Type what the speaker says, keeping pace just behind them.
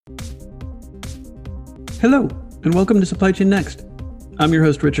Hello, and welcome to Supply Chain Next. I'm your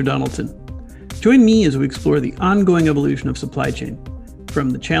host, Richard Donaldson. Join me as we explore the ongoing evolution of supply chain, from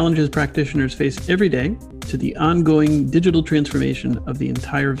the challenges practitioners face every day to the ongoing digital transformation of the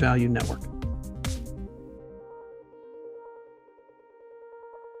entire value network.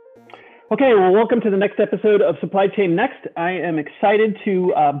 Okay, well, welcome to the next episode of Supply Chain Next. I am excited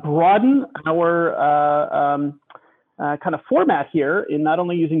to broaden our kind of format here in not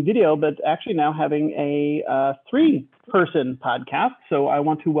only using video, but actually now having a three-person podcast. So I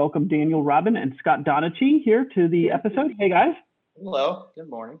want to welcome Daniel Robin and Scott Donachie here to the episode. Hey, guys. Hello. Good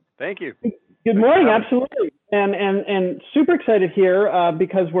morning. Thank you. Good morning. Absolutely. And super excited here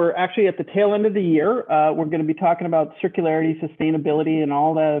because we're actually at the tail end of the year. We're going to be talking about circularity, sustainability, and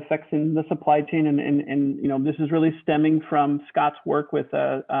all the effects in the supply chain. And you know, this is really stemming from Scott's work with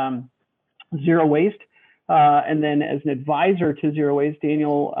Zero Waste. And then as an advisor to Zero Waste,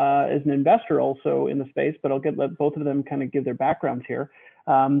 Daniel is an investor also in the space, but I'll let both of them kind of give their backgrounds here.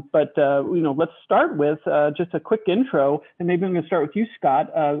 But you know, let's start with just a quick intro, and maybe I'm going to start with you, Scott.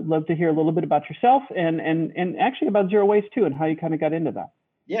 Love to hear a little bit about yourself and actually about Zero Waste too, and how you kind of got into that.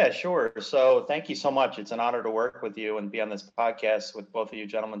 Yeah, sure. So thank you so much. It's an honor to work with you and be on this podcast with both of you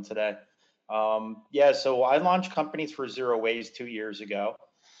gentlemen today. Yeah, so I launched companies for Zero Waste 2 years ago.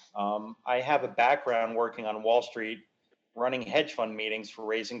 I have a background working on Wall Street, running hedge fund meetings for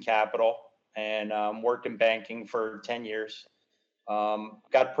raising capital, and worked in banking for 10 years.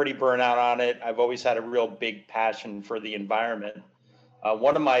 Got pretty burnout on it. I've always had a real big passion for the environment.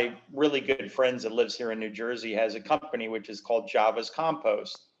 One of my really good friends that lives here in New Jersey has a company which is called Java's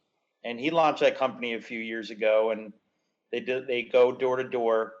Compost. And he launched that company a few years ago, and they go door to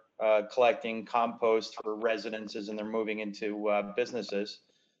door collecting compost for residences, and they're moving into businesses.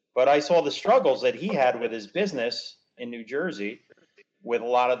 But I saw the struggles that he had with his business in New Jersey with a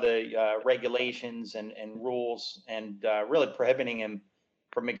lot of the regulations and rules and really prohibiting him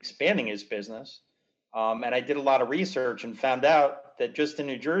from expanding his business. And I did a lot of research and found out that just in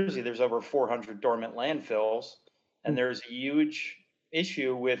New Jersey, there's over 400 dormant landfills, and there's a huge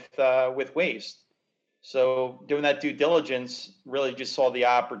issue with waste. So doing that due diligence, really just saw the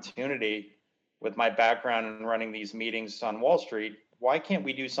opportunity with my background in running these meetings on Wall Street. Why can't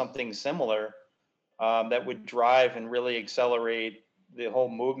we do something similar that would drive and really accelerate the whole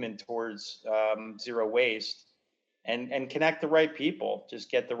movement towards zero waste and connect the right people, just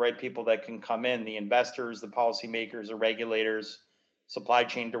get the right people that can come in, the investors, the policymakers, the regulators, supply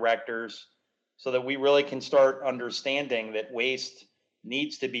chain directors, so that we really can start understanding that waste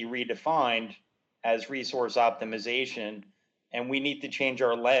needs to be redefined as resource optimization, and we need to change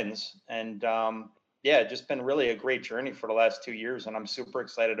our lens. And yeah, just been really a great journey for the last 2 years, and I'm super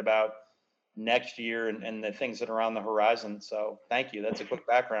excited about next year and the things that are on the horizon. So thank you. That's a quick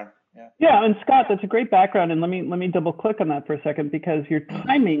background. Yeah, and Scott, that's a great background. And let me double click on that for a second, because your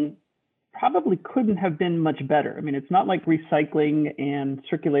timing probably couldn't have been much better. I mean, it's not like recycling and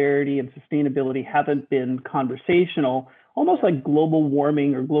circularity and sustainability haven't been conversational. Almost like global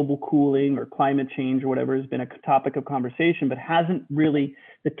warming or global cooling or climate change or whatever has been a topic of conversation, but hasn't really,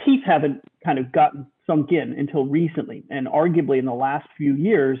 the teeth haven't kind of gotten sunk in until recently. And arguably in the last few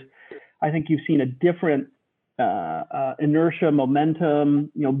years, I think you've seen a different inertia,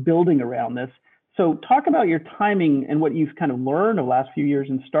 momentum, you know, building around this. So talk about your timing and what you've kind of learned over the last few years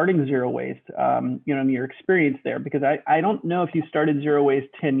in starting Zero Waste, you know, and your experience there, because I don't know if you started Zero Waste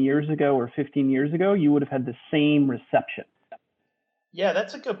 10 years ago or 15 years ago, you would have had the same reception. Yeah,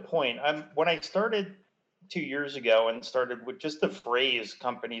 that's a good point. When I started 2 years ago and started with just the phrase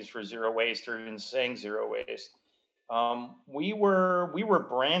companies for zero waste, or even saying zero waste, we were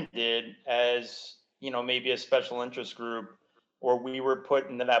branded as, you know, maybe a special interest group, or we were put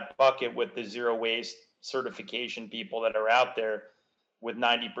into that bucket with the zero waste certification people that are out there with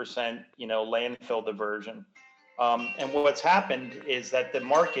 90%, you know, landfill diversion. And what's happened is that the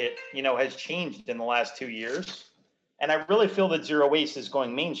market, you know, has changed in the last 2 years. And I really feel that zero waste is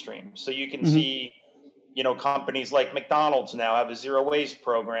going mainstream. So you can see, you know, companies like McDonald's now have a zero waste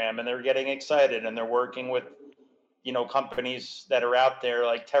program, and they're getting excited, and they're working with, you know, companies that are out there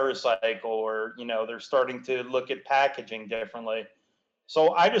like TerraCycle, or, you know, they're starting to look at packaging differently.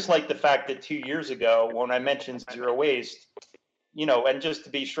 So I just like the fact that 2 years ago, when I mentioned zero waste, you know, and just to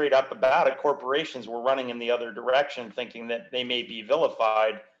be straight up about it, corporations were running in the other direction, thinking that they may be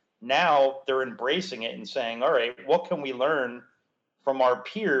vilified. Now they're embracing it and saying, all right, what can we learn from our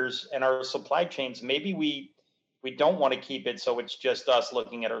peers and our supply chains? Maybe we don't want to keep it so it's just us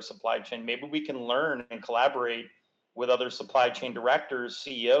looking at our supply chain. Maybe we can learn and collaborate with other supply chain directors,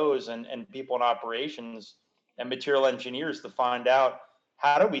 CEOs, and people in operations and material engineers to find out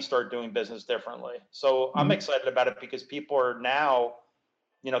how do we start doing business differently? So I'm Mhm. excited about it because people are now,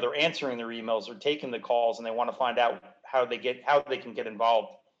 they're answering their emails, they're taking the calls, and they want to find out how they can get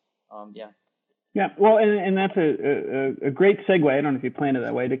involved. Yeah. Yeah, well, and that's a great segue. I don't know if you planned it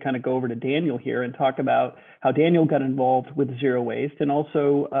that way to kind of go over to Daniel here and talk about how Daniel got involved with zero waste, and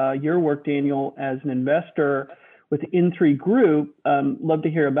also your work, Daniel, as an investor with In3 Group. Love to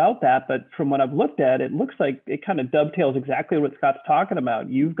hear about that. But from what I've looked at, it looks like it kind of dovetails exactly what Scott's talking about.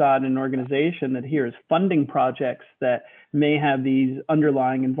 You've got an organization that here is funding projects that may have these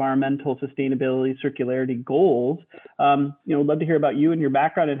underlying environmental sustainability, circularity goals. Love to hear about you and your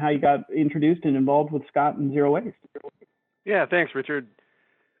background and how you got introduced and involved with Scott and Zero Waste. Yeah, thanks, Richard.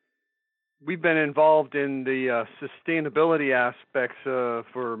 We've been involved in the sustainability aspects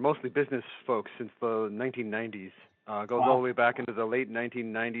for mostly business folks since the 1990s. Goes all the way back into the late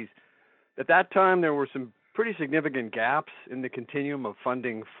 1990s. At that time, there were some pretty significant gaps in the continuum of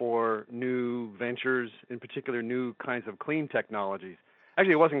funding for new ventures, in particular new kinds of clean technologies.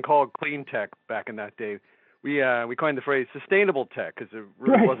 Actually, it wasn't called clean tech back in that day. We coined the phrase sustainable tech because it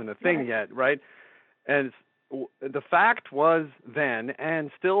really wasn't a thing yet, right? And the fact was then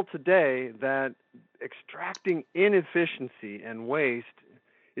and still today that extracting inefficiency and waste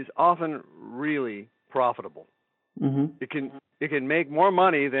is often really profitable. Mm-hmm. It can make more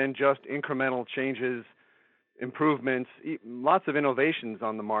money than just incremental changes, improvements, lots of innovations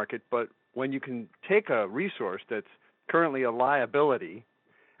on the market. But when you can take a resource that's currently a liability,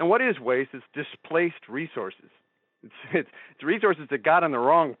 and what is waste? It's displaced resources. It's resources that got in the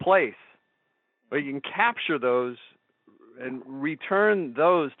wrong place. But you can capture those and return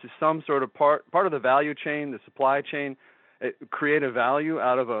those to some sort of part of the value chain, the supply chain, create a value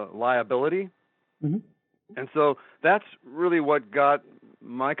out of a liability. Mm-hmm. And so that's really what got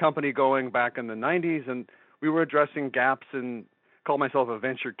my company going back in the 90s. And we were addressing gaps and called myself a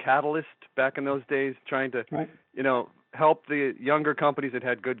venture catalyst back in those days, trying to, help the younger companies that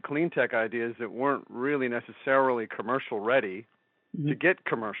had good clean tech ideas that weren't really necessarily commercial ready to get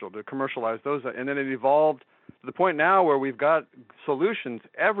commercial, to commercialize those. And then it evolved to the point now where we've got solutions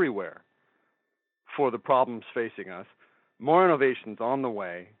everywhere for the problems facing us, more innovations on the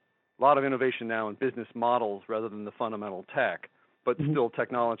way, a lot of innovation now in business models rather than the fundamental tech, but still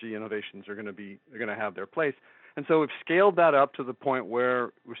technology innovations are going to have their place. And so we've scaled that up to the point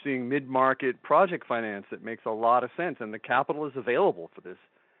where we're seeing mid-market project finance that makes a lot of sense, and the capital is available for this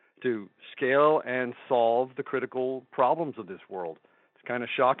to scale and solve the critical problems of this world. It's kind of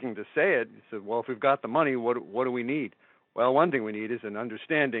shocking to say it. You said, well, if we've got the money, what do we need? Well, one thing we need is an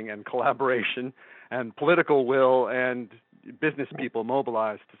understanding and collaboration and political will and business people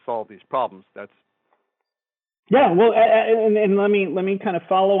mobilized to solve these problems. Yeah, well, and let me kind of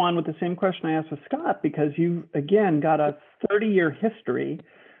follow on with the same question I asked with Scott, because you've, again, got a 30-year history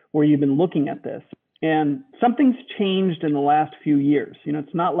where you've been looking at this. And something's changed in the last few years.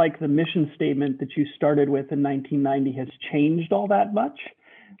 It's not like the mission statement that you started with in 1990 has changed all that much,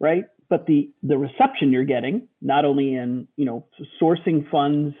 right? But the reception you're getting, not only in, sourcing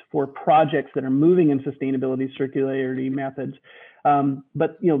funds for projects that are moving in sustainability, circularity methods,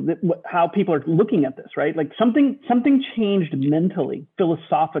 but how people are looking at this, right? Like something changed mentally,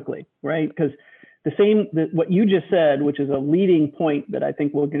 philosophically, right? Because what you just said, which is a leading point that I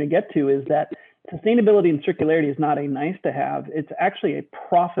think we're going to get to, is that sustainability and circularity is not a nice to have. It's actually a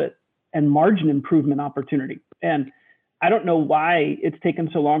profit and margin improvement opportunity. And I don't know why it's taken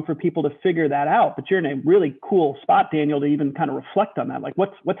so long for people to figure that out, but you're in a really cool spot, Daniel, to even kind of reflect on that. Like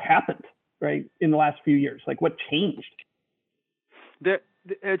what's happened, right, in the last few years? Like what changed?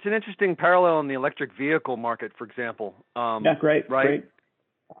 It's an interesting parallel in the electric vehicle market, for example. Yeah, great. Right. Great.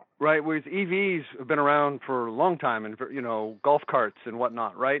 Right. Whereas EVs have been around for a long time, and golf carts and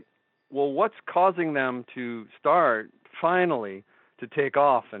whatnot. Right. Well, what's causing them to start finally to take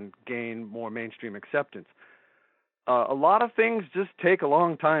off and gain more mainstream acceptance? A lot of things just take a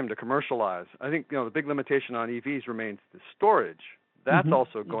long time to commercialize. I think the big limitation on EVs remains the storage. That's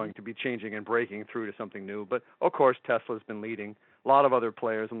also going to be changing and breaking through to something new. But of course, Tesla's been leading. A lot of other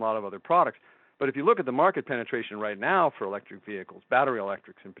players and a lot of other products. But if you look at the market penetration right now for electric vehicles, battery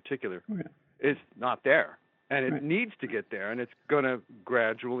electrics in particular, it's not there. And it needs to get there. And it's going to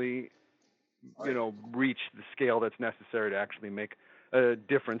gradually, reach the scale that's necessary to actually make a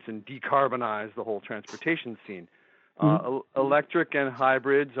difference and decarbonize the whole transportation scene. Electric and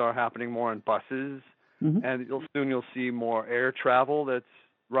hybrids are happening more in buses. And you'll see more air travel, that's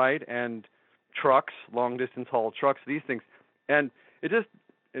right, and trucks, long-distance haul trucks, these things. And it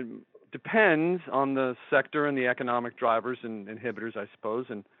depends on the sector and the economic drivers and inhibitors, I suppose.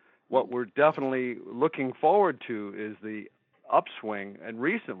 And what we're definitely looking forward to is the upswing. And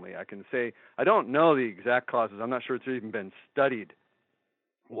recently, I can say, I don't know the exact causes. I'm not sure it's even been studied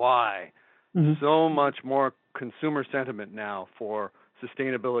why so much more consumer sentiment now for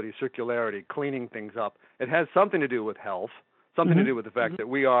sustainability, circularity, cleaning things up. It has something to do with health, something to do with the fact that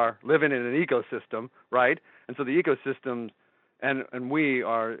we are living in an ecosystem, right? And so the ecosystem and we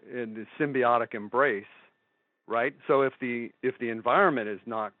are in this symbiotic embrace, right? So if the environment is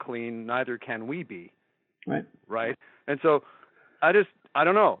not clean, neither can we be, right? And so I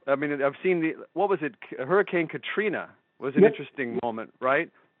don't know. I mean, I've seen Hurricane Katrina was an interesting moment, right?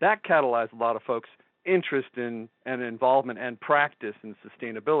 That catalyzed a lot of folks' interest in and involvement and practice in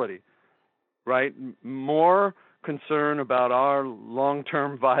sustainability, right? More concern about our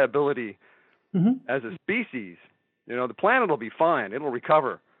long-term viability as a species. You know, the planet will be fine. It'll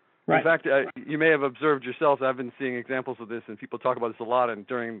recover. Right. In fact, you may have observed yourselves, I've been seeing examples of this, and people talk about this a lot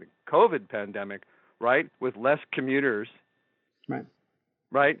during the COVID pandemic, right? With less commuters,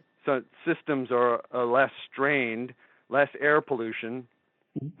 right? So systems are less strained, less air pollution,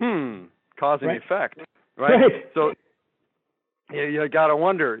 cause and effect, right? So you got to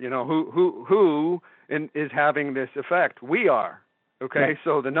wonder, you know, who is having this effect? We are, okay?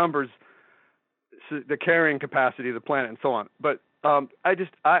 So the numbers, the carrying capacity of the planet and so on. But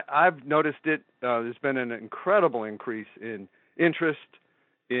I've noticed it. There's been an incredible increase in interest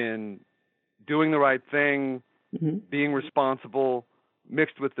in doing the right thing, being responsible,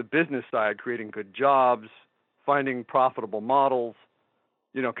 mixed with the business side, creating good jobs, finding profitable models,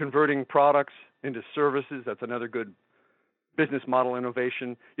 you know, converting products into services. That's another good business model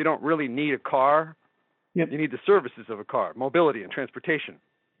innovation. You don't really need a car. You need the services of a car, mobility and transportation,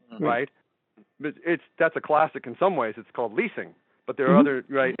 right? But that's a classic in some ways. It's called leasing, but there are other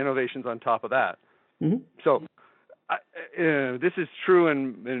innovations on top of that. So this is true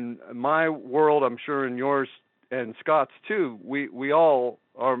in my world. I'm sure in yours and Scott's too. We all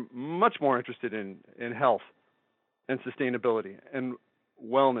are much more interested in health and sustainability and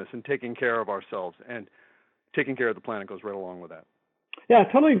wellness and taking care of ourselves, and taking care of the planet goes right along with that. Yeah,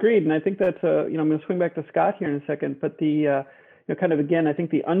 totally agreed. And I think that's I'm going to swing back to Scott here in a second, but kind of again, I think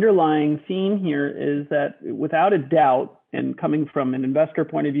the underlying theme here is that without a doubt, and coming from an investor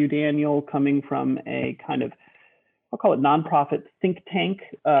point of view, Daniel, coming from a kind of, I'll call it nonprofit think tank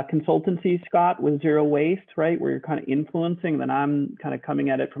consultancy, Scott, with Zero Waste, right, where you're kind of influencing, then I'm kind of coming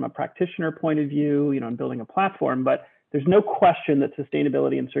at it from a practitioner point of view, and building a platform. But there's no question that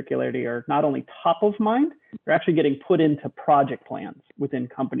sustainability and circularity are not only top of mind, they're actually getting put into project plans within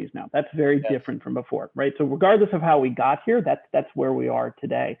companies now. That's very different from before, right? So regardless of how we got here, that's where we are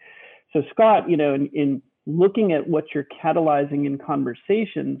today. So Scott, in looking at what you're catalyzing in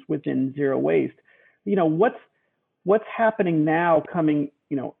conversations within Zero Waste, what's happening now coming,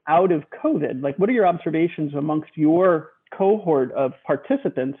 out of COVID? Like, what are your observations amongst your cohort of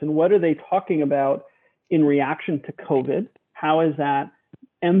participants, and what are they talking about in reaction to COVID? How has that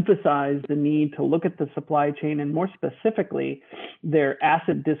emphasized the need to look at the supply chain, and more specifically, their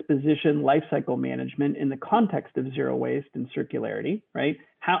asset disposition lifecycle management in the context of zero waste and circularity, right?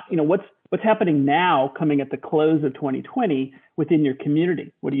 How, what's happening now coming at the close of 2020 within your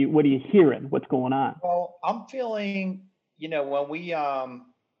community? What are you hearing? What's going on? Well, I'm feeling, when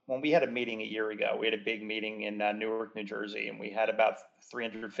we had a meeting a year ago, we had a big meeting in Newark, New Jersey, and we had about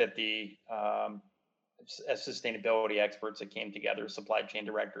 350 sustainability experts that came together, supply chain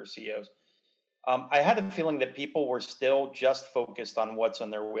directors, CEOs. I had a feeling that people were still just focused on what's in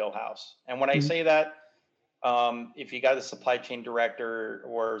their wheelhouse. And when I say that, if you got a supply chain director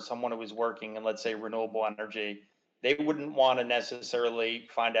or someone who was working in, let's say, renewable energy, they wouldn't want to necessarily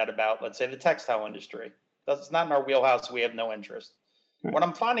find out about, let's say, the textile industry. That's not in our wheelhouse. We have no interest. What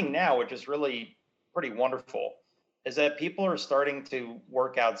I'm finding now, which is really pretty wonderful, is that people are starting to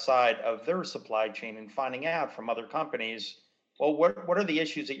work outside of their supply chain and finding out from other companies, well, what are the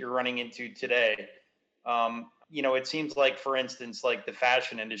issues that you're running into today? It seems like, for instance, like the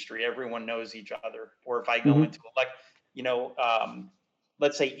fashion industry, everyone knows each other. Or if I go into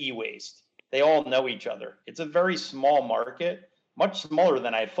let's say e-waste, they all know each other. It's a very small market, much smaller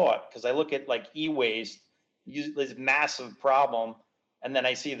than I thought, because I look at like e-waste, this massive problem, and then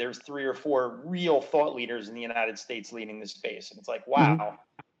I see there's 3 or 4 real thought leaders in the United States leading the space. And it's like, wow,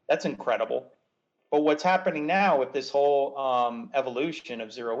 that's incredible. But what's happening now with this whole evolution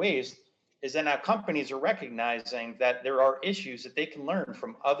of zero waste is that now companies are recognizing that there are issues that they can learn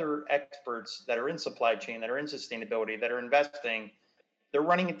from other experts that are in supply chain, that are in sustainability, that are investing. They're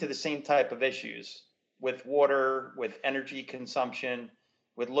running into the same type of issues with water, with energy consumption,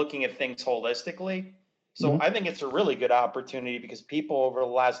 with looking at things holistically. So I think it's a really good opportunity because people over the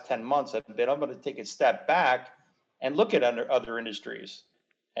last 10 months have been able to take a step back and look at other industries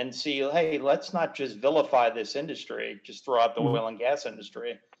and see, hey, let's not just vilify this industry, just throw out the oil and gas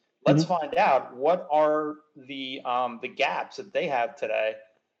industry. Let's find out what are the gaps that they have today,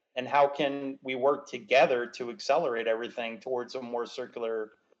 and how can we work together to accelerate everything towards a more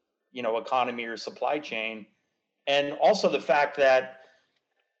circular, economy or supply chain. And also the fact that,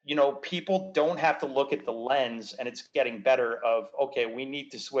 people don't have to look at the lens, and it's getting better, of, okay, we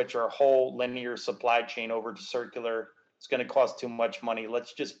need to switch our whole linear supply chain over to circular. It's going to cost too much money.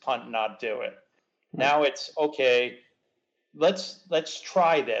 Let's just punt and not do it. Now it's, okay, let's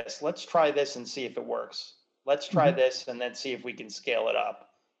try this. Let's try this and see if it works. Let's try this and then see if we can scale it up.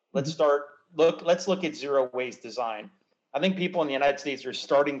 Let's look at zero waste design. I think people in the United States are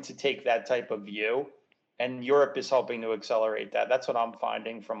starting to take that type of view, and Europe is helping to accelerate that. That's what I'm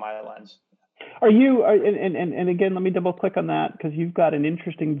finding from my lens. Are you, and again, let me double click on that, because you've got an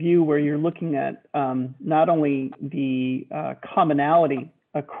interesting view where you're looking at not only the commonality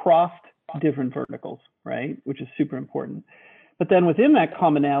across different verticals, right, which is super important, but then within that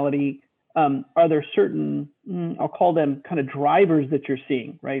commonality, are there certain, I'll call them kind of drivers that you're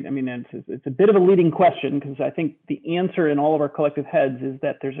seeing, right? I mean, it's a bit of a leading question, because I think the answer in all of our collective heads is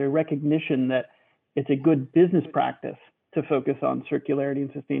that there's a recognition that it's a good business practice to focus on circularity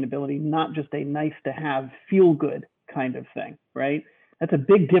and sustainability, not just a nice to have, feel good kind of thing, right? That's a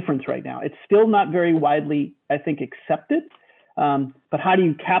big difference right now. It's still not very widely, I think, accepted. But how do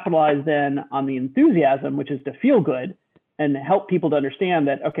you capitalize then on the enthusiasm, which is to feel good, and help people to understand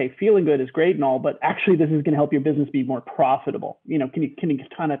that, okay, feeling good is great and all, but actually this is going to help your business be more profitable. Can you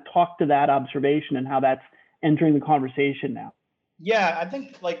kind of talk to that observation and how that's entering the conversation now? Yeah, I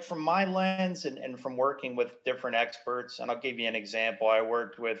think, like, from my lens and from working with different experts, and I'll give you an example. I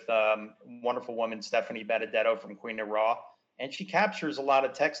worked with wonderful woman, Stephanie Benedetto from Queen of Raw, and she captures a lot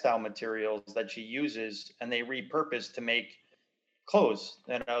of textile materials that she uses, and they repurpose to make clothes,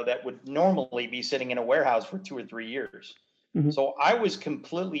 that would normally be sitting in a warehouse for 2 or 3 years. So I was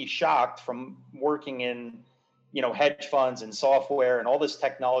completely shocked from working in, hedge funds and software and all this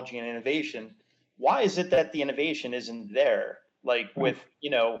technology and innovation. Why is it that the innovation isn't there? Like with,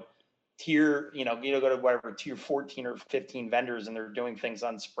 tier, go to whatever, tier 14 or 15 vendors, and they're doing things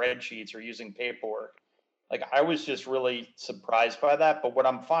on spreadsheets or using paperwork. Like, I was just really surprised by that. But what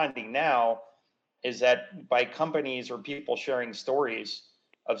I'm finding now is that by companies or people sharing stories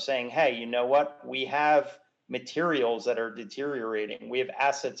of saying, hey, you know what? We have materials that are deteriorating. We have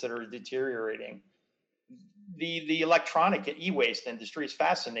assets that are deteriorating. The electronic e-waste industry is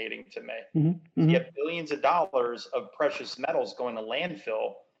fascinating to me. You have billions of dollars of precious metals going to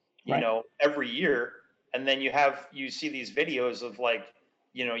landfill, every year. And then you see these videos of, like,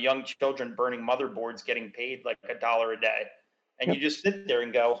 young children burning motherboards, getting paid like $1 a day. And you just sit there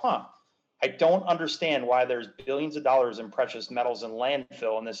and go, I don't understand why there's billions of dollars in precious metals in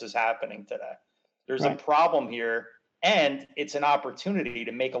landfill, and this is happening today. There's a problem here, and it's an opportunity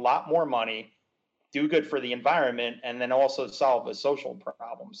to make a lot more money, do good for the environment, and then also solve a social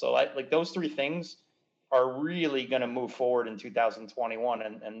problem. So like those three things are really going to move forward in 2021,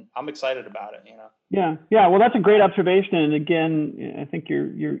 and I'm excited about it. Yeah. Well, that's a great observation, and again, I think you're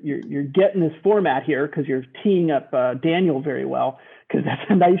getting this format here because you're teeing up Daniel very well, because that's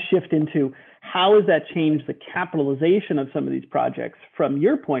a nice shift into how has that changed the capitalization of some of these projects from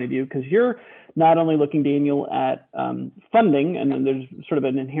your point of view, because you're not only looking, Daniel, at funding, and then there's sort of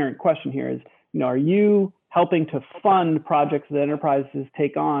an inherent question here is, are you helping to fund projects that enterprises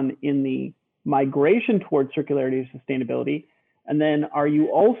take on in the migration towards circularity and sustainability? And then are you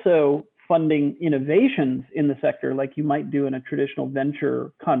also funding innovations in the sector like you might do in a traditional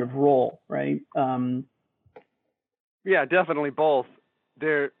venture kind of role, right? Yeah, definitely both.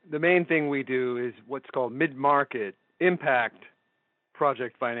 The main thing we do is what's called mid-market impact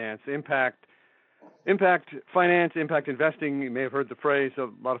project finance, impact finance, impact investing. You may have heard the phrase. A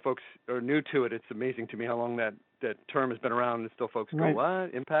lot of folks are new to it. It's amazing to me how long that term has been around, and still folks go,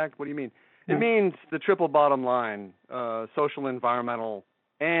 what? Impact? What do you mean? It means the triple bottom line, social, environmental,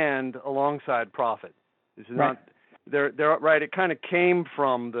 and alongside profit. This is not, they're right. It kind of came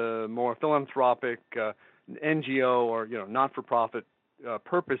from the more philanthropic NGO or, not-for-profit,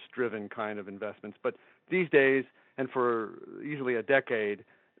 purpose-driven kind of investments. But these days, and for easily a decade,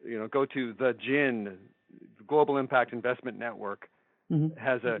 go to the GIN, Global Impact Investment Network,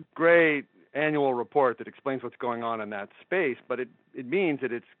 has a great annual report that explains what's going on in that space, but it means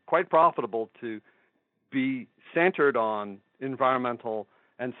that it's quite profitable to be centered on environmental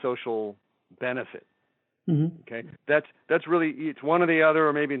and social benefit. Okay, that's really, it's one or the other,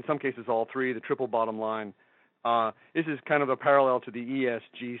 or maybe in some cases all three, the triple bottom line. This is kind of a parallel to the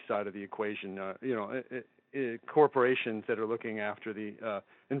ESG side of the equation. corporations that are looking after the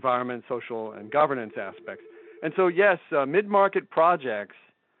environment, social, and governance aspects. And so, yes, mid-market projects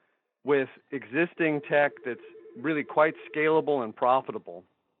with existing tech that's really quite scalable and profitable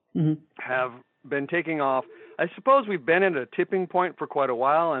have been taking off. I suppose we've been at a tipping point for quite a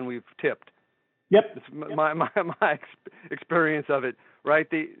while, and we've tipped. Yep. It's my experience of it, right?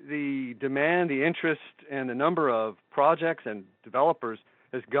 The demand, the interest, and the number of projects and developers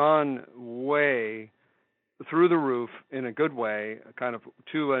has gone way through the roof in a good way, kind of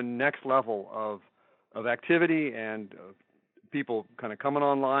to a next level of activity and people kind of coming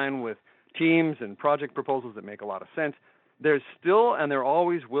online with teams and project proposals that make a lot of sense. There's still, and there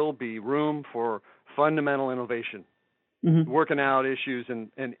always will be, room for fundamental innovation, working out issues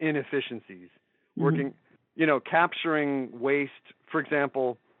and inefficiencies, working, capturing waste. For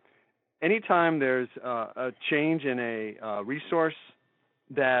example, anytime there's a change in a resource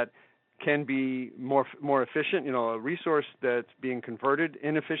that can be more efficient, a resource that's being converted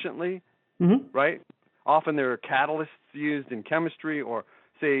inefficiently, right? Often there are catalysts used in chemistry, or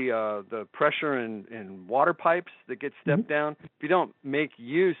say the pressure in water pipes that get stepped down. If you don't make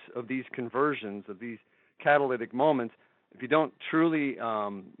use of these conversions, of these catalytic moments, if you don't truly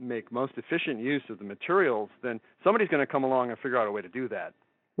make most efficient use of the materials, then somebody's going to come along and figure out a way to do that.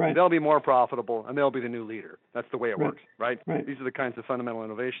 Right. They'll be more profitable, and they'll be the new leader. That's the way it works, right? These are the kinds of fundamental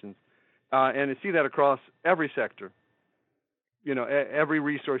innovations. And you see that across every sector, every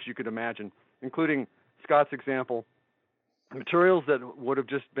resource you could imagine, including Scott's example, materials that would have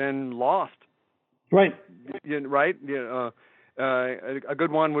just been lost. Right. Right. A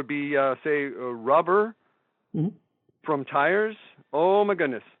good one would be, say, rubber from tires. Oh, my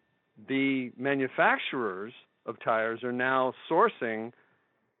goodness. The manufacturers of tires are now sourcing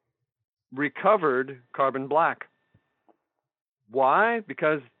recovered carbon black. Why?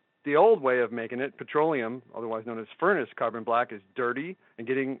 Because the old way of making it, petroleum, otherwise known as furnace carbon black, is dirty and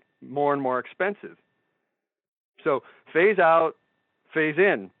getting more and more expensive. So phase out, phase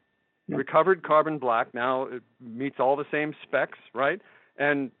in. Yep. Recovered carbon black now it meets all the same specs, right?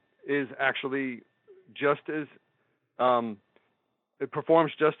 And is actually just as, it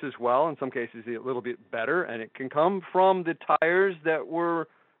performs just as well, in some cases a little bit better, and it can come from the tires that were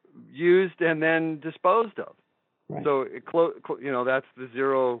used and then disposed of. Right. So, that's the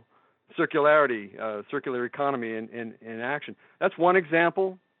zero circularity, circular economy in action. That's one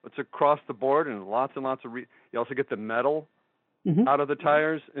example. It's across the board, and lots of you also get the metal out of the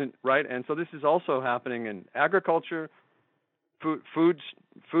tires, right? And so this is also happening in agriculture,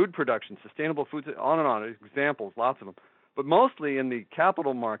 food production, sustainable foods, on and on. Examples, lots of them. But mostly in the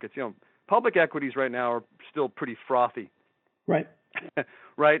capital markets, public equities right now are still pretty frothy. Right.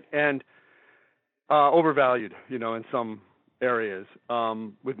 Right, and overvalued, in some areas,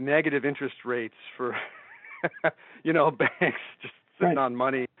 with negative interest rates for, banks just sitting on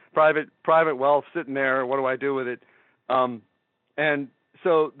money, private wealth sitting there. What do I do with it? And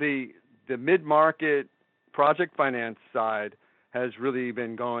so the mid-market project finance side has really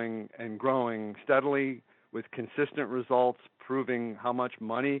been going and growing steadily with consistent results, proving how much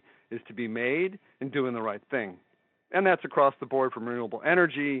money is to be made in doing the right thing. And that's across the board, from renewable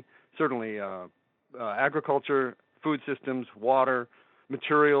energy, certainly agriculture, food systems, water,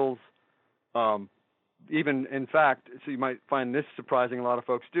 materials, even, in fact, so you might find this surprising, a lot of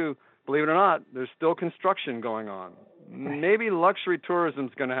folks do, believe it or not, there's still construction going on. Maybe luxury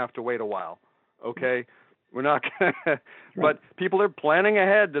tourism's going to have to wait a while, okay? We're not going to, but people are planning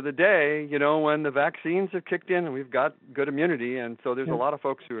ahead to the day, when the vaccines have kicked in and we've got good immunity. And so there's a lot of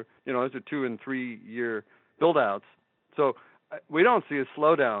folks who are, those are 2 and 3 year build outs. So we don't see a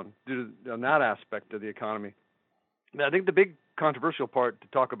slowdown on that aspect of the economy. I think the big controversial part to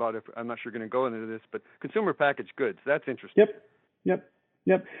talk about, if I'm not sure going to go into this, but consumer packaged goods, that's interesting.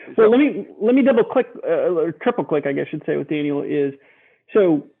 Yep. So let me double click, or triple click, I guess I should say, with Daniel is,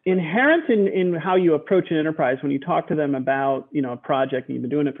 so inherent in how you approach an enterprise, when you talk to them about, a project, and you've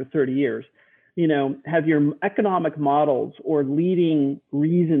been doing it for 30 years, have your economic models or leading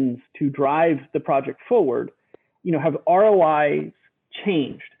reasons to drive the project forward, have ROIs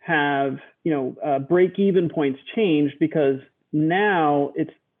changed, have, break-even points changed, because now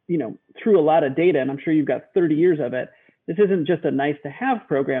it's, through a lot of data, and I'm sure you've got 30 years of it, this isn't just a nice to have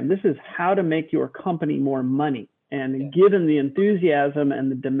program. This is how to make your company more money. And given the enthusiasm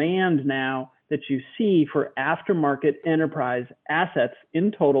and the demand now that you see for aftermarket enterprise assets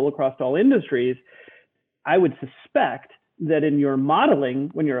in total across all industries, I would suspect that in your modeling,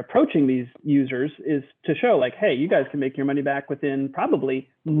 when you're approaching these users, is to show like, hey, you guys can make your money back within probably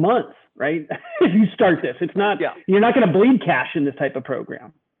months, right? If you start this, it's not, you're not going to bleed cash in this type of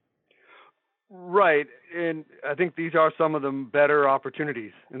program. Right. and I think these are some of the better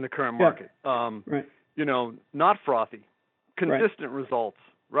opportunities in the current market. Right. You know, not frothy, consistent results,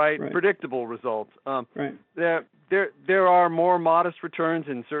 right? Predictable results. Right. There are more modest returns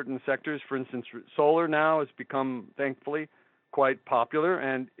in certain sectors. For instance, solar now has become, thankfully, quite popular,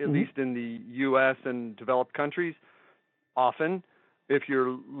 and at least in the U.S. and developed countries, often, if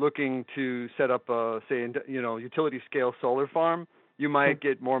you're looking to set up a, say, utility scale solar farm, you might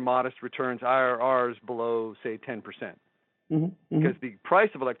get more modest returns, IRRs below, say, 10%. Because the price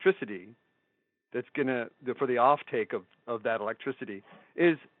of electricity that's for the offtake of that electricity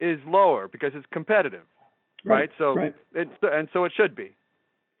is lower because it's competitive, right? So so it should be.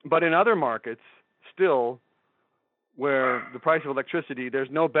 But in other markets, still, where the price of electricity, there's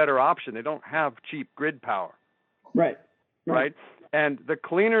no better option. They don't have cheap grid power. Right. And the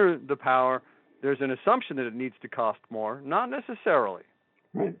cleaner the power, there's an assumption that it needs to cost more. Not necessarily.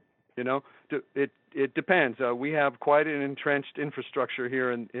 Right. You know, it depends. We have quite an entrenched infrastructure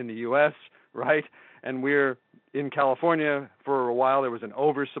here in the U.S., right? And we're in California. For a while, there was an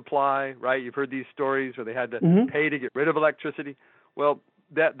oversupply, right? You've heard these stories where they had to pay to get rid of electricity. Well,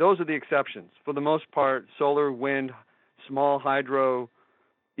 those are the exceptions. For the most part, solar, wind, small hydro,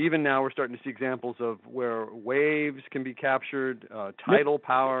 even now we're starting to see examples of where waves can be captured, tidal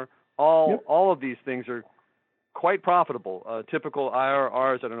power. All of these things are quite profitable. Typical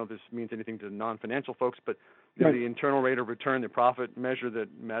IRRs, I don't know if this means anything to non-financial folks, but the internal rate of return, the profit measure that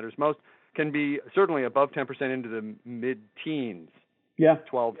matters most, can be certainly above 10% into the mid-teens.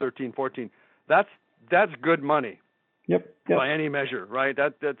 12, 13, 14. That's good money. By any measure, right?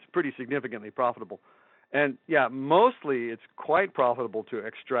 That's pretty significantly profitable. And mostly it's quite profitable to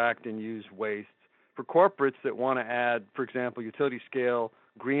extract and use waste. For corporates that want to add, for example, utility scale,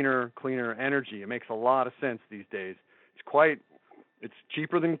 greener, cleaner energy, it makes a lot of sense these days. It's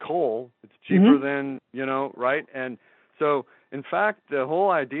cheaper than coal. It's cheaper than, right? And so, in fact, the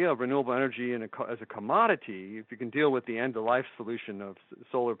whole idea of renewable energy as a commodity, if you can deal with the end-of-life solution of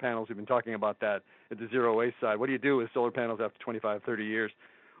solar panels, we've been talking about that at the zero waste side. What do you do with solar panels after 25, 30 years,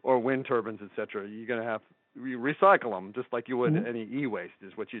 or wind turbines, et cetera? You're going to have you recycle them just like you would any e-waste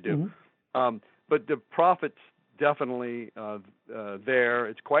is what you do. But the profit's definitely there.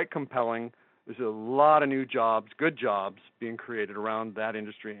 It's quite compelling. There's a lot of new jobs, good jobs being created around that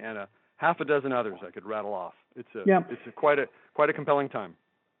industry, and a half a dozen others I could rattle off. It's quite a compelling time.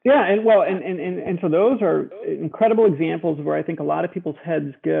 Yeah, and so those are incredible examples of where I think a lot of people's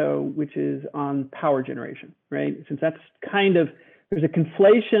heads go, which is on power generation, right? Since that's there's a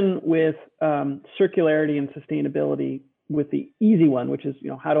conflation with circularity and sustainability with the easy one, which is,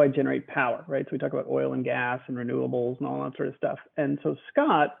 how do I generate power, right? So we talk about oil and gas and renewables and all that sort of stuff. And so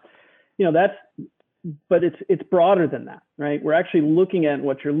Scott, but it's broader than that, right? We're actually looking at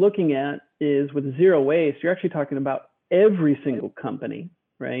what you're looking at is with zero waste, you're actually talking about every single company,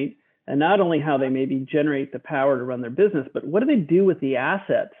 right? And not only how they maybe generate the power to run their business, but what do they do with the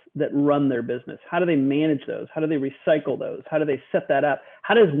assets that run their business? How do they manage those? How do they recycle those? How do they set that up?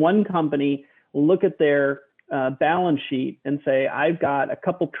 How does one company look at their balance sheet and say, I've got a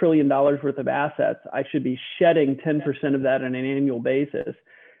couple $1 trillion worth of assets. I should be shedding 10% of that on an annual basis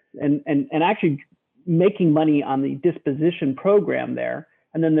and actually making money on the disposition program there.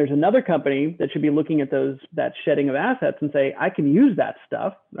 And then there's another company that should be looking at that shedding of assets and say, I can use that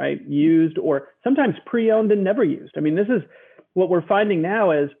stuff, right? Used or sometimes pre-owned and never used. I mean, this is what we're finding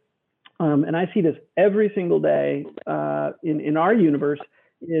now is, and I see this every single day in our universe,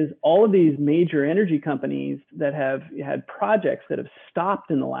 is all of these major energy companies that have had projects that have stopped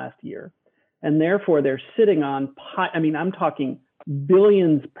in the last year. And therefore they're sitting on, I'm talking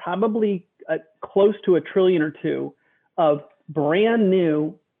billions, probably close to $1 trillion or $2 trillion of brand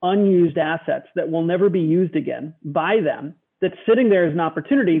new unused assets that will never be used again by them, that's sitting there as an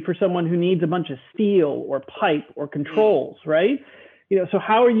opportunity for someone who needs a bunch of steel or pipe or controls, right? So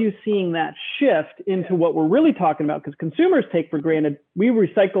how are you seeing that shift into what we're really talking about? Because consumers take for granted, we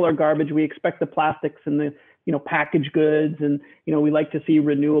recycle our garbage, we expect the plastics and the packaged goods, and we like to see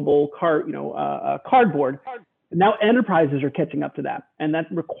renewable cardboard. Now enterprises are catching up to that, and that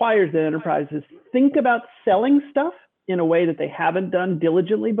requires that enterprises think about selling stuff in a way that they haven't done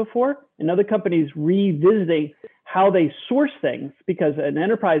diligently before, and other companies revisiting how they source things, because an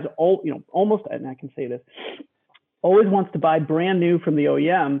enterprise almost, and I can say this, always wants to buy brand new from the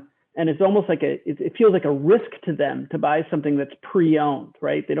OEM, and it's almost like it feels like a risk to them to buy something that's pre-owned,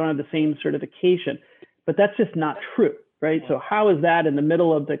 right? They don't have the same certification, but that's just not true, right? So how is that in the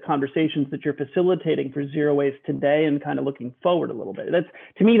middle of the conversations that you're facilitating for zero waste today and kind of looking forward a little bit?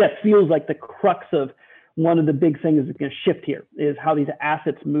 To me, that feels like the crux of one of the big things that's going to shift here is how these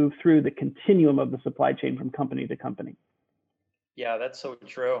assets move through the continuum of the supply chain from company to company. Yeah, that's so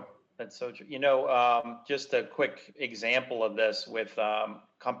true. That's so true. Just a quick example of this with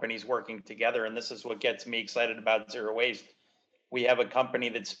companies working together, and this is what gets me excited about zero waste. We have a company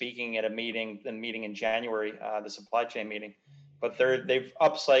that's speaking at a meeting in January, the supply chain meeting, but they've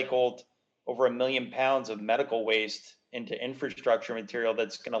upcycled over 1 million pounds of medical waste into infrastructure material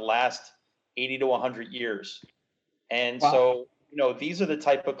that's going to last 80 to 100 years. And Wow. So, these are the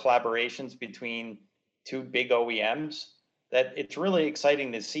type of collaborations between two big OEMs that it's really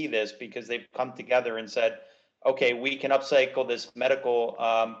exciting to see this, because they've come together and said, okay, we can upcycle this medical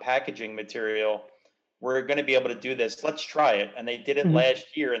packaging material. We're going to be able to do this. Let's try it. And they did it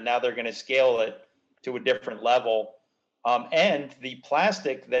last year, and now they're going to scale it to a different level. And the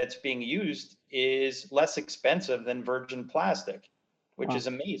plastic that's being used is less expensive than virgin plastic, which is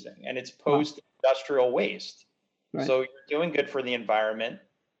amazing. And it's post-industrial waste. Right. So you're doing good for the environment.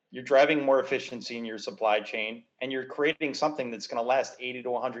 You're driving more efficiency in your supply chain, and you're creating something that's going to last 80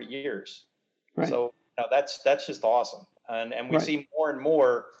 to 100 years. Right. So that's just awesome. And we see more and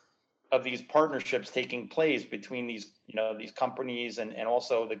more of these partnerships taking place between these companies and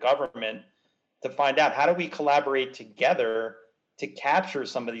also the government, to find out how do we collaborate together to capture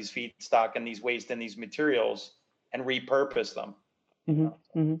some of these feedstock and these waste and these materials and repurpose them. And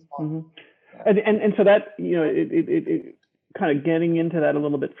so that, it kind of getting into that a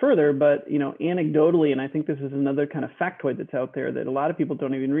little bit further, but, anecdotally, and I think this is another kind of factoid that's out there that a lot of people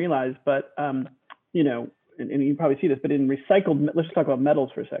don't even realize, but, and you probably see this, but in recycled, let's talk about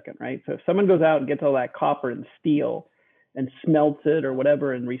metals for a second, right? So if someone goes out and gets all that copper and steel and smelts it or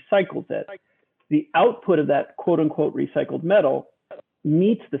whatever and recycles it, the output of that quote unquote recycled metal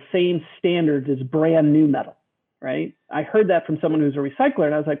meets the same standards as brand new metal, right? I heard that from someone who's a recycler,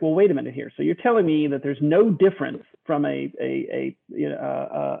 and I was like, well, wait a minute here. So you're telling me that there's no difference from a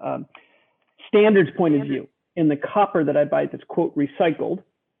standards point of view in the copper that I buy that's quote recycled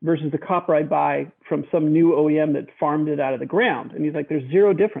versus the copper I buy from some new OEM that farmed it out of the ground? And he's like, there's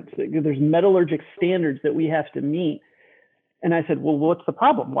zero difference. There's metallurgic standards that we have to meet. And I said, well, what's the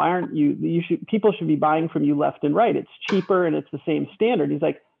problem? Why aren't people should be buying from you left and right. It's cheaper and it's the same standard. He's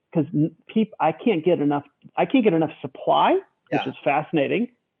like, because I can't get enough supply, which is fascinating.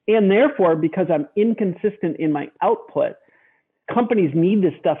 And therefore, because I'm inconsistent in my output, companies need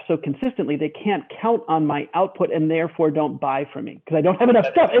this stuff so consistently, they can't count on my output and therefore don't buy from me because I don't have enough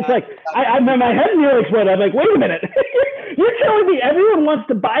stuff. It's like, my head nearly exploded. I'm like, wait a minute. You're telling me everyone wants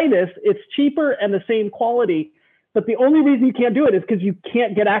to buy this. It's cheaper and the same quality, but the only reason you can't do it is because you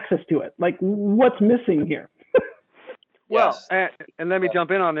can't get access to it. Like, what's missing here? Well, and let me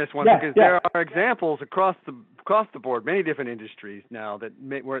jump in on this one, because there are examples across the board, many different industries now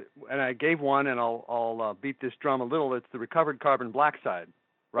and I gave one, and I'll beat this drum a little. It's the recovered carbon black side,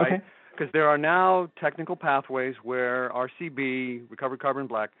 right? Because there are now technical pathways where RCB, recovered carbon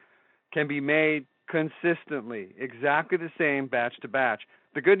black, can be made consistently, exactly the same batch to batch.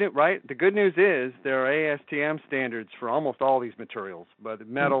 The good news is there are ASTM standards for almost all these materials, but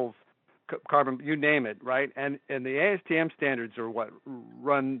metals, carbon, you name it, right? And the ASTM standards are what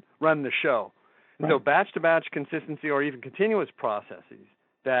run the show. Right. So batch-to-batch consistency, or even continuous processes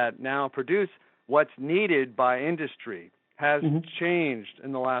that now produce what's needed by industry, has changed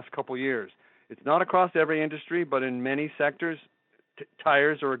in the last couple of years. It's not across every industry, but in many sectors,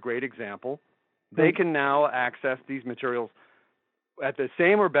 tires are a great example. They can now access these materials at the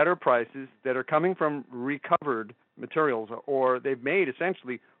same or better prices that are coming from recovered materials, or they've made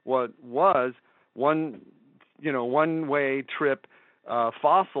essentially what was one-way trip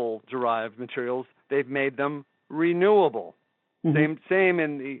fossil-derived materials. They've made them renewable. Same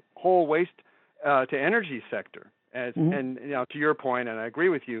in the whole waste to energy sector. And to your point, and I agree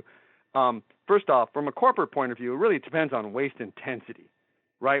with you. First off, from a corporate point of view, it really depends on waste intensity,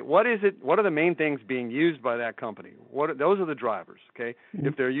 right? What is it? What are the main things being used by that company? Those are the drivers. Okay,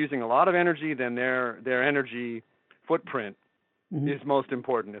 if they're using a lot of energy, then their energy footprint is most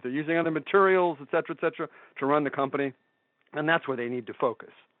important. If they're using other materials, et cetera, to run the company, and that's where they need to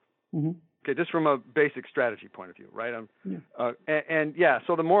focus. Okay, just from a basic strategy point of view, right?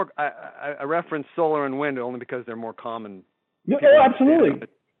 So the more I reference solar and wind only because they're more common. Absolutely.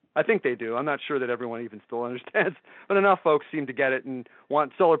 I think they do. I'm not sure that everyone even still understands, but enough folks seem to get it and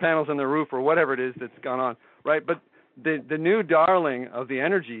want solar panels on their roof or whatever it is that's gone on, right? But the new darling of the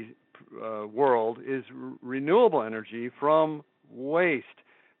energy world is renewable energy from waste.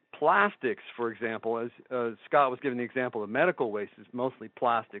 Plastics, for example, as Scott was giving the example of medical waste, is mostly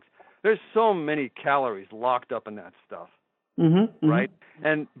plastics. There's so many calories locked up in that stuff, right?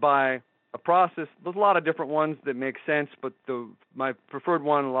 And by a process. There's a lot of different ones that make sense, but my preferred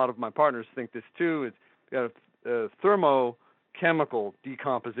one, a lot of my partners think this too, is got a thermochemical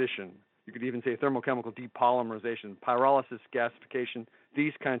decomposition. You could even say thermochemical depolymerization, pyrolysis, gasification,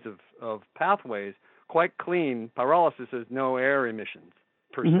 these kinds of pathways, quite clean. Pyrolysis has no air emissions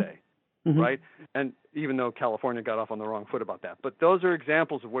per se, right? And even though California got off on the wrong foot about that. But those are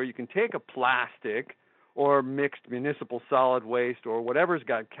examples of where you can take a plastic or mixed municipal solid waste or whatever's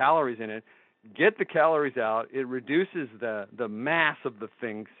got calories in it, get the calories out. It reduces the mass of the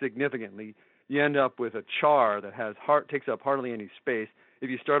thing significantly. You end up with a char that takes up hardly any space. If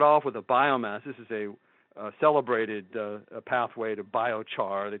you start off with a biomass, this is a celebrated pathway to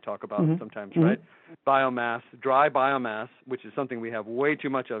biochar. They talk about it sometimes, right? Biomass, dry biomass, which is something we have way too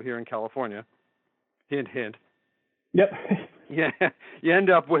much of here in California. Hint, hint. Yep. Yeah, you end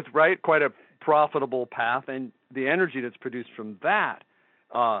up with quite a profitable path, and the energy that's produced from that,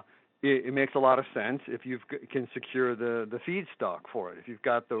 it makes a lot of sense if you can secure the feedstock for it. If you've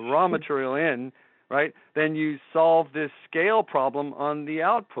got the raw material in, right, then you solve this scale problem on the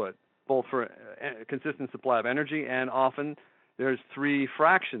output, both for a consistent supply of energy, and often there's three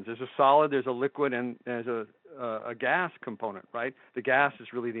fractions. There's a solid, there's a liquid, and there's a gas component, right? The gas is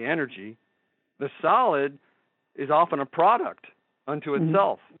really the energy. The solid is often a product unto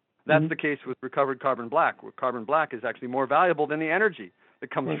itself. That's the case with recovered carbon black. Carbon black is actually more valuable than the energy that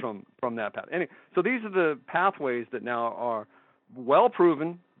comes from that path. Anyway, so these are the pathways that now are well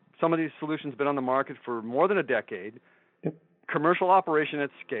proven. Some of these solutions have been on the market for more than a decade. Commercial operation at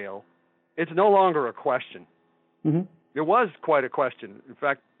scale. It's no longer a question. It was quite a question. In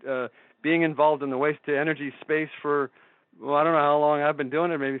fact, being involved in the waste to energy space for, I don't know how long I've been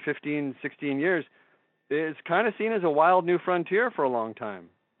doing it, maybe 15, 16 years, it's kind of seen as a wild new frontier for a long time.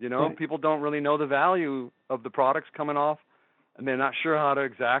 You know, people don't really know the value of the products coming off, and they're not sure how to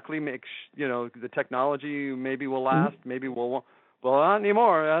exactly make, the technology maybe will last, maybe won't. Well, not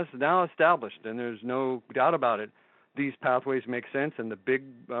anymore. That's now established, and there's no doubt about it. These pathways make sense, and the big,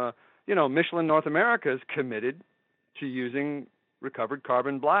 Michelin North America is committed to using recovered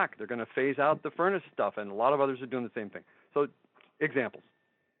carbon black. They're going to phase out the furnace stuff, and a lot of others are doing the same thing. So, examples.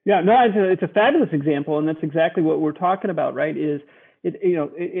 Yeah, no, it's a fabulous example, and that's exactly what we're talking about, right?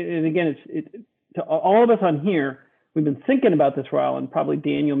 And again, to all of us on here, we've been thinking about this for a while, and probably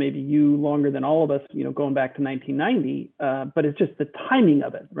Daniel, maybe you longer than all of us, going back to 1990. But it's just the timing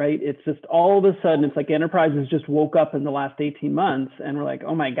of it, right? It's just all of a sudden, it's like enterprises just woke up in the last 18 months, and we're like,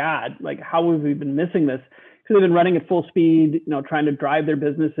 oh my God, like how have we been missing this? Because they've been running at full speed, trying to drive their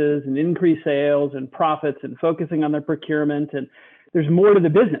businesses and increase sales and profits and focusing on their procurement. And there's more to the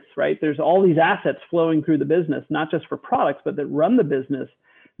business, right? There's all these assets flowing through the business, not just for products, but that run the business.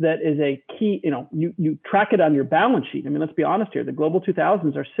 That is a key, you track it on your balance sheet. I mean, let's be honest here. The Global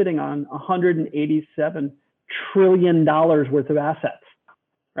 2000s are sitting on $187 trillion worth of assets,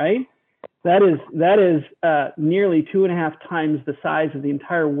 right? That is nearly 2.5 times the size of the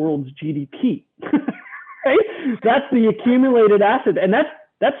entire world's GDP, right? That's the accumulated asset. And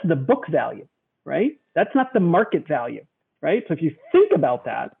that's the book value, right? That's not the market value. Right. So if you think about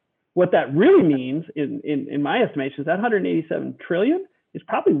that, what that really means in my estimation is that 187 trillion is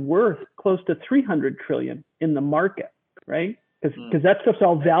probably worth close to 300 trillion in the market. Right. Because that's just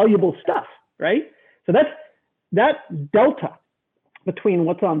all valuable stuff. Right. So that delta between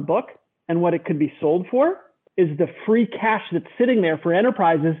what's on book and what it could be sold for is the free cash that's sitting there for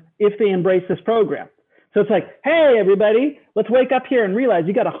enterprises if they embrace this program. So it's like, hey, everybody, let's wake up here and realize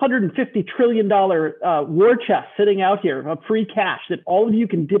you got $150 trillion war chest sitting out here of free cash that all of you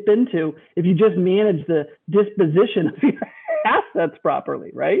can dip into if you just manage the disposition of your assets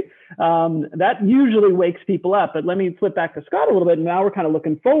properly, right? That usually wakes people up. But let me flip back to Scott a little bit. And now we're kind of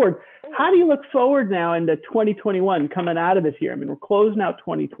looking forward. How do you look forward now into 2021 coming out of this year? I mean, we're closing out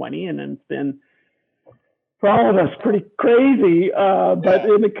 2020, and then it's been, for all of us, pretty crazy. But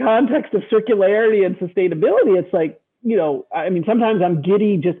in the context of circularity and sustainability, it's like, I mean, sometimes I'm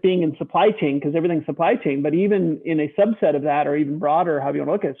giddy just being in supply chain because everything's supply chain. But even in a subset of that, or even broader, how do you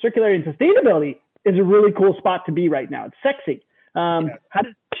want to look at it, circularity and sustainability is a really cool spot to be right now. It's sexy. How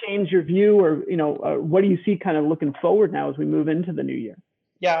does it change your view, or what do you see kind of looking forward now as we move into the new year?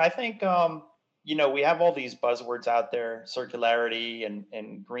 Yeah, I think we have all these buzzwords out there: circularity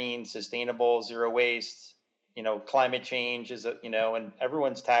and green, sustainable, zero waste. Climate change is, and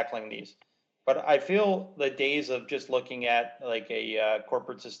everyone's tackling these. But I feel the days of just looking at like a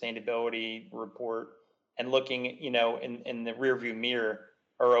corporate sustainability report and looking, in the rearview mirror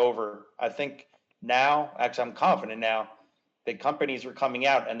are over. I think now, actually, I'm confident now that companies are coming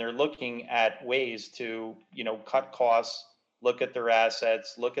out and they're looking at ways to, cut costs, look at their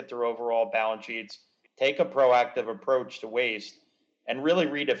assets, look at their overall balance sheets, take a proactive approach to waste, and really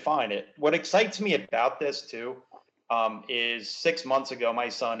redefine it. What excites me about this too is 6 months ago, my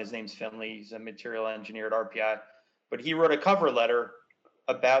son, his name's Finley, he's a material engineer at RPI, but he wrote a cover letter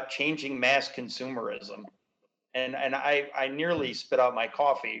about changing mass consumerism. And I nearly spit out my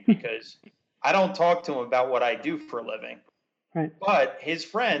coffee because I don't talk to him about what I do for a living. Right. But his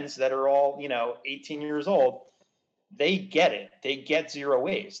friends that are all, 18 years old, they get it. They get zero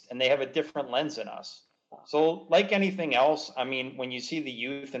waste and they have a different lens than us. So like anything else, I mean, when you see the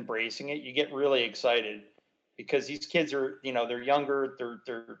youth embracing it, you get really excited because these kids are, they're younger,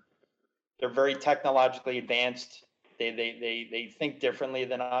 they're very technologically advanced. They think differently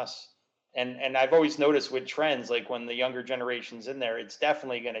than us. And I've always noticed with trends, like when the younger generation's in there, it's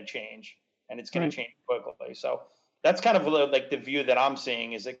definitely going to change and it's going to change quickly. So that's kind of like the view that I'm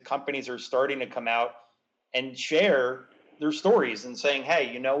seeing is that companies are starting to come out and share their stories and saying,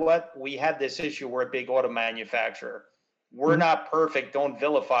 hey, you know what? We had this issue. We're a big auto manufacturer. We're not perfect. Don't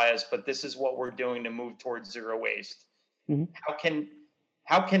vilify us, but this is what we're doing to move towards zero waste. How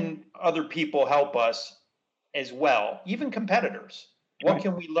can other people help us as well? Even competitors. What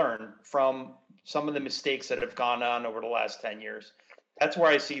can we learn from some of the mistakes that have gone on over the last 10 years? That's where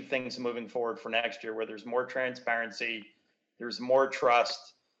I see things moving forward for next year, where there's more transparency, there's more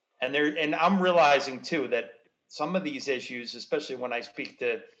trust. And I'm realizing too that some of these issues, especially when I speak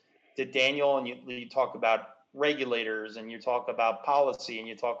to Daniel and you talk about regulators and you talk about policy and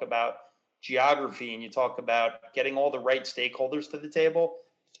you talk about geography and you talk about getting all the right stakeholders to the table,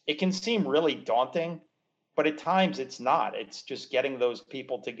 it can seem really daunting. But at times it's not. It's just getting those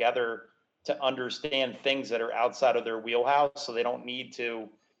people together to understand things that are outside of their wheelhouse so they don't need to,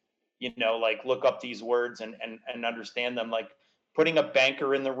 like look up these words and understand them. Like putting a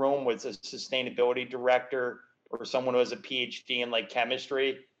banker in the room with a sustainability director or someone who has a PhD in like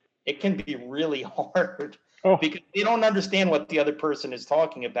chemistry, it can be really hard because they don't understand what the other person is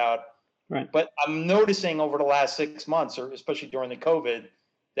talking about. Right. But I'm noticing over the last 6 months, or especially during the COVID,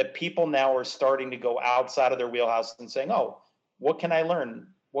 that people now are starting to go outside of their wheelhouse and saying, oh, what can I learn?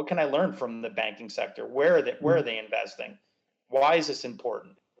 What can I learn from the banking sector? Where are they investing? Why is this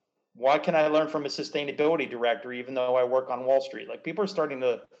important? Why can I learn from a sustainability director, even though I work on Wall Street? Like people are starting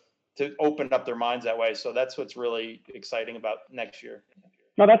to open up their minds that way. So that's what's really exciting about next year.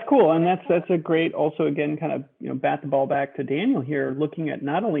 No, that's cool. And that's a great, also, again, kind of, bat the ball back to Daniel here, looking at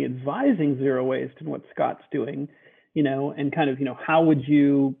not only advising zero waste and what Scott's doing, and kind of, how would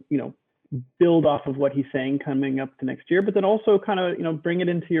you, build off of what he's saying coming up to next year, but then also kind of, bring it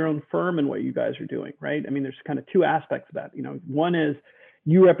into your own firm and what you guys are doing, right? I mean, there's kind of two aspects of that. One is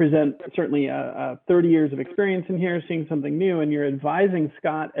you represent certainly 30 years of experience in here, seeing something new, and you're advising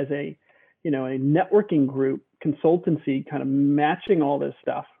Scott as a networking group, consultancy, kind of matching all this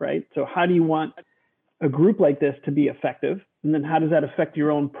stuff, right? So how do you want a group like this to be effective? And then how does that affect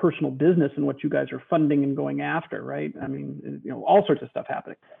your own personal business and what you guys are funding and going after, right? I mean, all sorts of stuff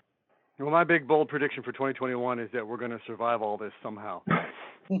happening. Well, my big bold prediction for 2021 is that we're going to survive all this somehow.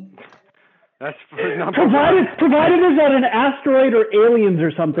 That's provided it's not an asteroid or aliens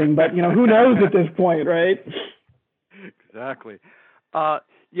or something, but who knows at this point, right? Exactly.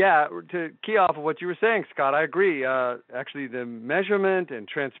 Yeah, to key off of what you were saying, Scott, I agree. Actually, the measurement and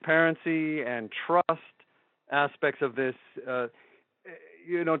transparency and trust aspects of this,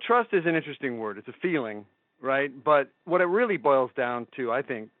 trust is an interesting word. It's a feeling, right? But what it really boils down to, I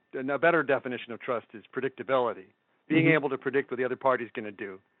think, a better definition of trust is predictability, being able to predict what the other party's going to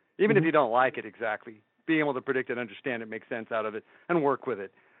do, even if you don't like it exactly, being able to predict it, understand it, make sense out of it, and work with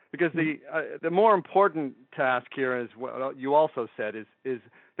it. Because the more important task here, is what you also said, is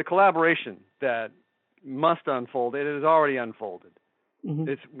the collaboration that must unfold. It has already unfolded.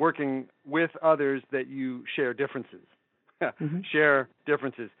 It's working with others that you share differences. Share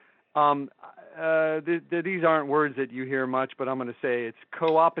differences. These aren't words that you hear much, but I'm going to say it's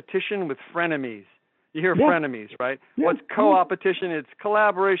co-opetition with frenemies. You hear frenemies, right? What's co-opetition? It's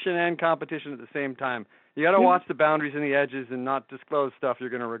collaboration and competition at the same time. You got to watch the boundaries and the edges and not disclose stuff you're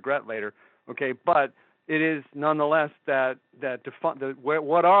going to regret later. Okay, but it is nonetheless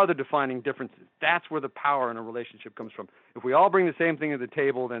what are the defining differences? That's where the power in a relationship comes from. If we all bring the same thing to the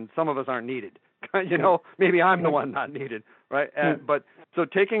table, then some of us aren't needed. Maybe I'm the one not needed, right? But so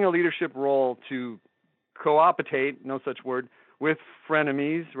taking a leadership role to co-opitate, no such word, with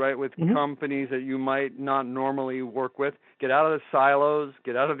frenemies, right, with companies that you might not normally work with, get out of the silos,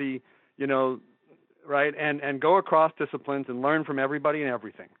 get out of the, right, and go across disciplines and learn from everybody and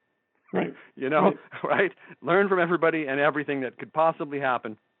everything. Right. Right? Learn from everybody and everything that could possibly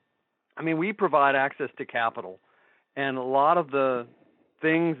happen. I mean, we provide access to capital And a lot of the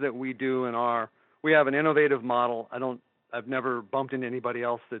things that we do we have an innovative model. I've never bumped into anybody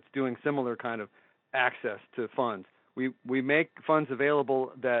else that's doing similar kind of access to funds. We make funds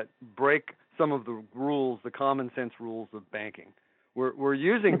available that break some of the rules, the common sense rules of banking. We're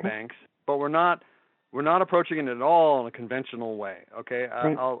using banks, but we're not approaching it at all in a conventional way. Okay,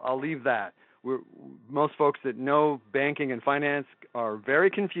 Right. I'll leave that. Most folks that know banking and finance are very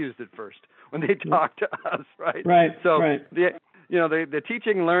confused at first when they talk to us, right? Right. So right. the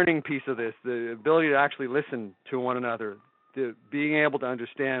teaching learning piece of this, the ability to actually listen to one another, being able to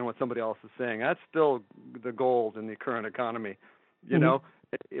understand what somebody else is saying, that's still the gold in the current economy. You know,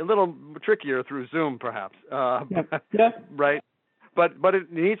 a little trickier through Zoom, perhaps. Right. But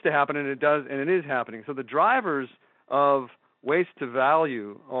it needs to happen, and it does, and it is happening. So the drivers of waste to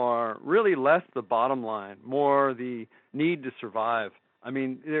value are really less the bottom line, more the need to survive. I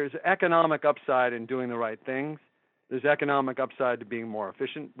mean, there's economic upside in doing the right things. There's economic upside to being more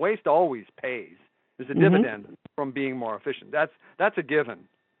efficient. Waste always pays. There's a dividend from being more efficient. That's a given.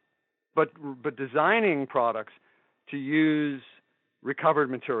 But designing products to use recovered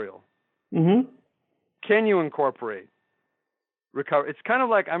material. Can you incorporate recover? It's kind of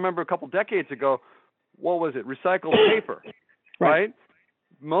like, I remember a couple decades ago, what was it? Recycled paper, right?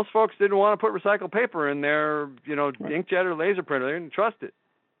 Most folks didn't want to put recycled paper in their, inkjet or laser printer. They didn't trust it.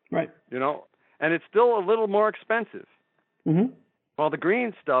 Right. And it's still a little more expensive. Well, the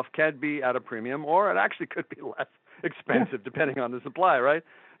green stuff can be at a premium, or it actually could be less expensive depending on the supply, right?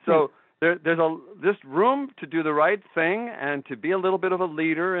 So there's just room to do the right thing and to be a little bit of a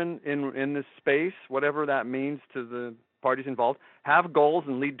leader in this space, whatever that means to the parties involved. Have goals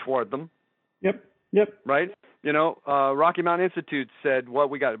and lead toward them. Yep. Right? Rocky Mountain Institute said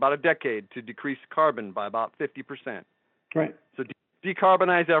we got about a decade to decrease carbon by about 50%. Right. So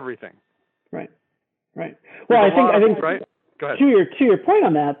decarbonize everything. Right. Well, I think right. Go ahead. To your point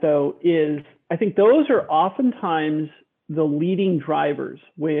on that, though, is I think those are oftentimes the leading drivers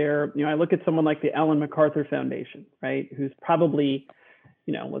where, I look at someone like the Ellen MacArthur Foundation, right, who's probably,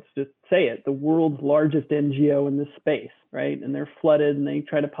 let's just say it, the world's largest NGO in this space, right? And they're flooded and they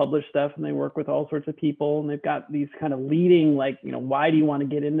try to publish stuff and they work with all sorts of people and they've got these kind of leading, like, why do you want to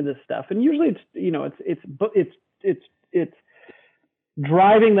get into this stuff? And usually it's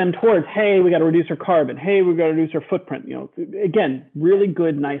driving them towards, hey, we got to reduce our carbon. Hey, we got to reduce our footprint. Again, really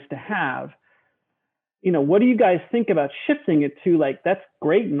good, nice to have. What do you guys think about shifting it to, like, that's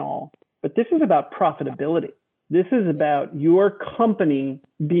great and all, but this is about profitability. This is about your company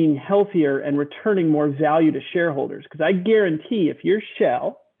being healthier and returning more value to shareholders. Because I guarantee if you're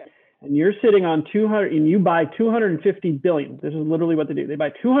Shell and you're sitting on 200 and you buy 250 billion, this is literally what they do. They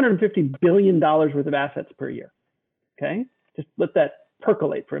buy $250 billion worth of assets per year. Okay. Just let that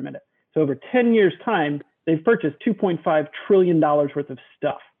percolate for a minute. So over 10 years time, they've purchased $2.5 trillion worth of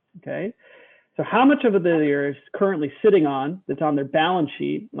stuff. Okay. So how much of it there is currently sitting on that's on their balance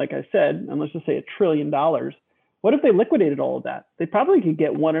sheet? Like I said, and let's just say $1 trillion. What if they liquidated all of that? They probably could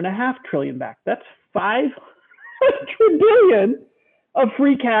get $1.5 trillion back. That's $500 billion of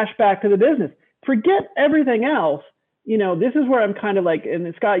free cash back to the business. Forget everything else. This is where I'm kind of like,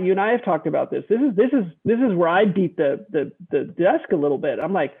 and Scott, you and I have talked about this. This is where I beat the desk a little bit.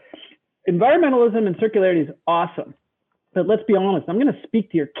 I'm like, environmentalism and circularity is awesome, but let's be honest. I'm going to speak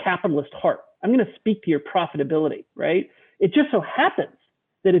to your capitalist heart. I'm going to speak to your profitability, right? It just so happens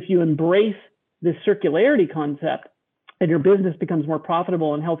that if you embrace this circularity concept and your business becomes more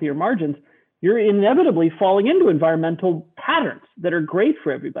profitable and healthier margins, you're inevitably falling into environmental patterns that are great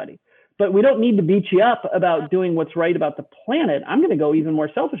for everybody. But we don't need to beat you up about doing what's right about the planet. I'm going to go even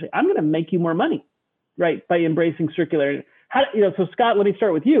more selfishly. I'm going to make you more money, right, by embracing circularity. So Scott, let me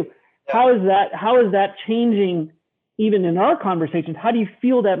start with you. How is that changing even in our conversations? How do you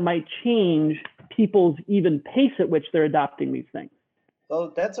feel that might change people's even pace at which they're adopting these things?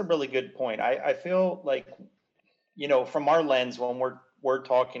 So that's a really good point. I feel like, from our lens, when we're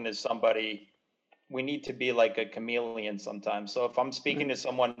talking to somebody, we need to be like a chameleon sometimes. So if I'm speaking to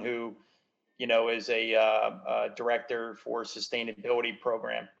someone who, is a director for a sustainability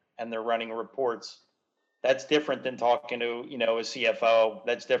program and they're running reports, that's different than talking to, a CFO.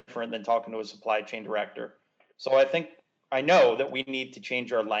 That's different than talking to a supply chain director. So I know that we need to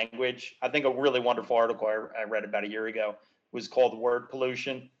change our language. I think a really wonderful article I read about a year ago was called Word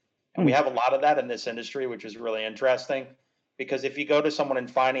Pollution. And we have a lot of that in this industry, which is really interesting. Because if you go to someone in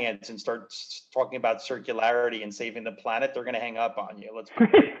finance and start talking about circularity and saving the planet, they're going to hang up on you. Let's be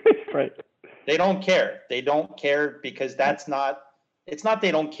right. They don't care. They don't care because it's not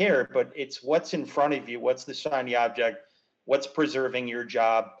they don't care, but it's what's in front of you. What's the shiny object? What's preserving your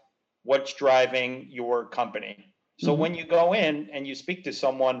job? What's driving your company? So when you go in and you speak to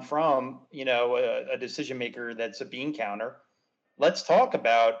someone from, a decision maker that's a bean counter, let's talk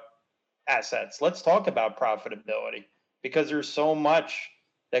about assets. Let's talk about profitability, because there's so much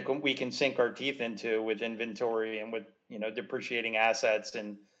that we can sink our teeth into with inventory and with, depreciating assets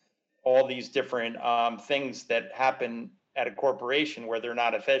and all these different things that happen at a corporation where they're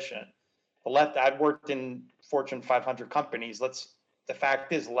not efficient. I've worked in Fortune 500 companies. The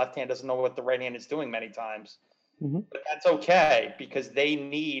fact is, the left hand doesn't know what the right hand is doing many times. But that's okay, because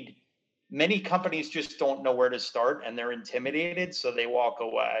many companies just don't know where to start and they're intimidated, so they walk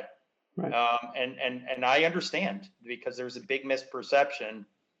away. Right. And I understand, because there's a big misperception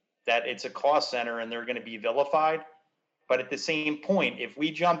that it's a cost center and they're going to be vilified. But at the same point, if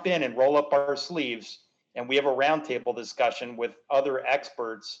we jump in and roll up our sleeves and we have a roundtable discussion with other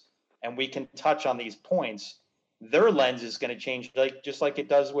experts and we can touch on these points, their lens is going to change, just like it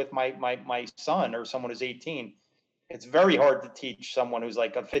does with my son or someone who's 18. It's very hard to teach someone who's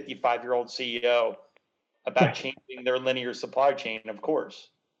like a 55-year-old CEO about changing their linear supply chain, of course.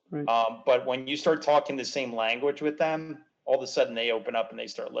 Right. But when you start talking the same language with them, all of a sudden they open up and they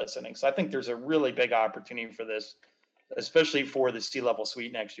start listening. So I think there's a really big opportunity for this, especially for the C-level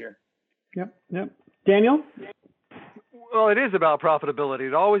suite next year. Yep. Daniel? Well, it is about profitability.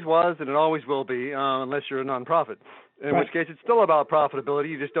 It always was, and it always will be, unless you're a nonprofit. In which case, it's still about profitability.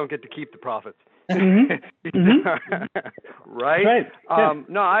 You just don't get to keep the profits. Right?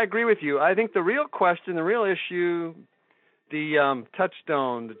 No, I agree with you. I think the real question, the real issue, the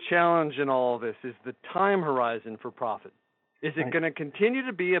touchstone, the challenge in all of this is the time horizon for profit. Is it going to continue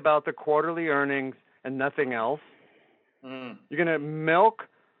to be about the quarterly earnings and nothing else? You're going to milk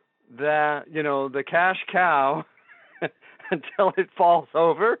the cash cow until it falls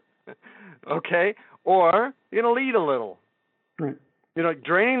over, okay? Or you're going to lead a little. Right.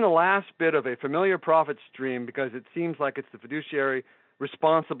 Draining the last bit of a familiar profit stream because it seems like it's the fiduciary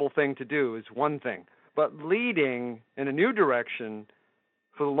responsible thing to do is one thing. But leading in a new direction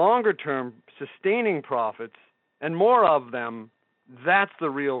for the longer term, sustaining profits and more of them, that's the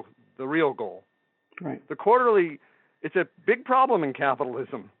real goal. Right. The quarterly, it's a big problem in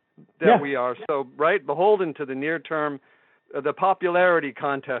capitalism that we are so beholden to the near term, the popularity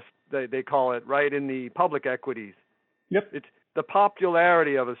contest they call it, right, in the public equities. Yep. It's the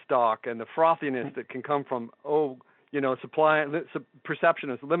popularity of a stock and the frothiness that can come from perception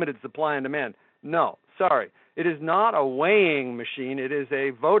of limited supply and demand. No, sorry. It is not a weighing machine. It is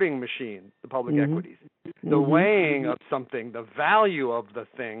a voting machine, the public equities. The weighing of something, the value of the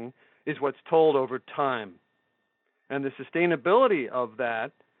thing, is what's told over time. And the sustainability of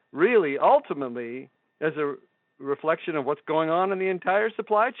that really ultimately is a reflection of what's going on in the entire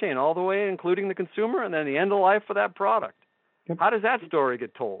supply chain, all the way including the consumer and then the end of life for that product. Yep. How does that story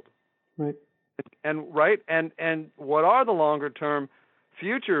get told? Right. And what are the longer term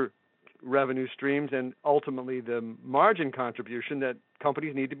future revenue streams and ultimately the margin contribution that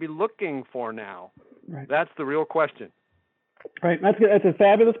companies need to be looking for now? Right. That's the real question. Right. That's a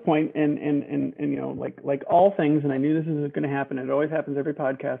fabulous point. And like all things, and I knew this was going to happen. It always happens every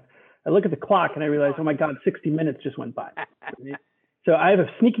podcast. I look at the clock and I realize, oh my God, 60 minutes just went by. So I have a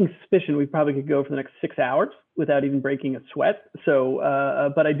sneaking suspicion we probably could go for the next 6 hours without even breaking a sweat. So,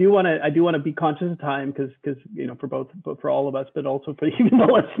 but I do want to be conscious of time because for all of us, but also for even the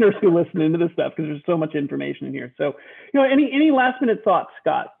listeners who listen into this stuff, because there's so much information in here. So, any last minute thoughts,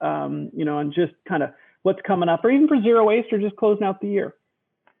 Scott? On just kind of what's coming up, or even for zero waste, or just closing out the year.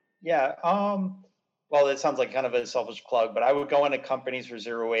 Yeah. Well, it sounds like kind of a selfish plug, but I would go into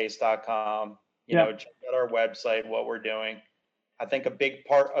companiesforzerowaste.com. Check out our website, what we're doing. I think a big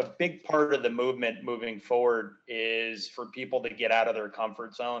part of the movement moving forward is for people to get out of their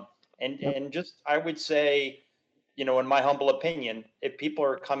comfort zone. And just, I would say, in my humble opinion, if people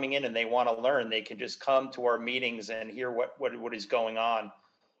are coming in and they want to learn, they can just come to our meetings and hear what is going on,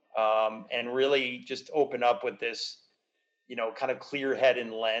 and really just open up with this, kind of clear head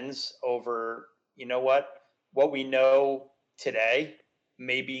and lens over, what we know today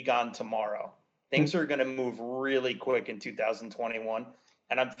may be gone tomorrow. Things are going to move really quick in 2021,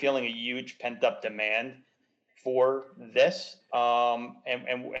 and I'm feeling a huge pent-up demand for this.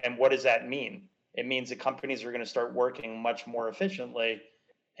 And what does that mean? It means that companies are going to start working much more efficiently,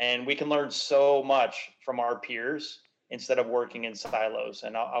 and we can learn so much from our peers instead of working in silos.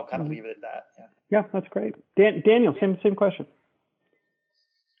 And I'll kind of leave it at that. Yeah, that's great. Daniel, same question.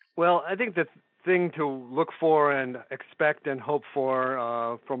 Well, I think the thing to look for and expect and hope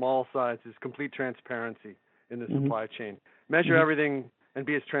for from all sides is complete transparency in the supply chain. Measure everything and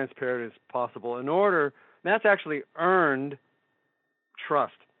be as transparent as possible that's actually earned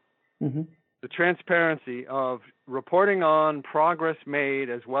trust. the transparency of reporting on progress made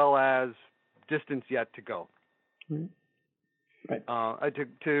as well as distance yet to go. Mm-hmm. Right.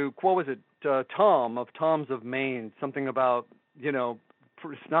 To what was it? Tom of Tom's of Maine, something about,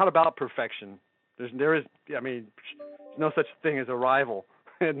 it's not about perfection. There is no such thing as a rival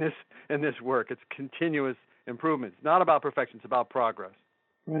in this work. It's continuous improvement. It's not about perfection. It's about progress.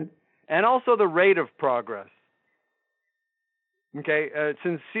 Right. And also the rate of progress. Okay,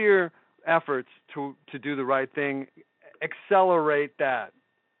 sincere efforts to do the right thing. Accelerate that.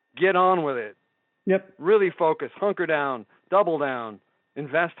 Get on with it. Yep. Really focus. Hunker down. Double down.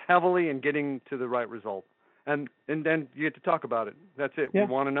 Invest heavily in getting to the right result. And then you get to talk about it. That's it. Yeah.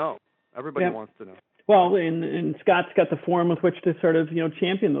 We want to know. Everybody wants to know. Well, and Scott's got the forum with which to sort of,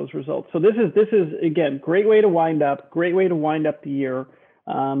 champion those results. So this is again, great way to wind up the year.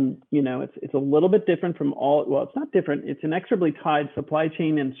 It's a little bit different from it's not different. It's inexorably tied supply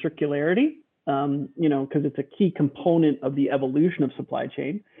chain and circularity, because it's a key component of the evolution of supply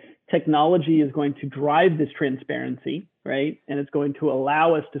chain. Technology is going to drive this transparency, right? And it's going to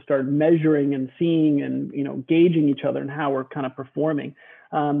allow us to start measuring and seeing and, gauging each other and how we're kind of performing.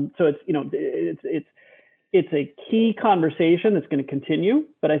 So it's a key conversation that's going to continue,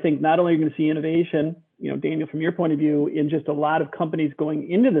 but I think not only are you going to see innovation, Daniel, from your point of view, in just a lot of companies going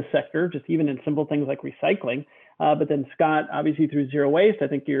into the sector, just even in simple things like recycling, but then Scott, obviously through zero waste, I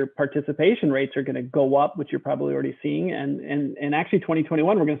think your participation rates are going to go up, which you're probably already seeing. And actually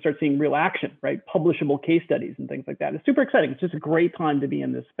 2021, we're going to start seeing real action, right? Publishable case studies and things like that. It's super exciting. It's just a great time to be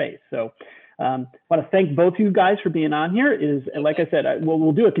in this space. So I want to thank both of you guys for being on here. Like I said,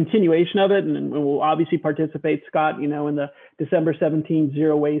 we'll do a continuation of it, and we'll obviously participate, Scott, in the December 17th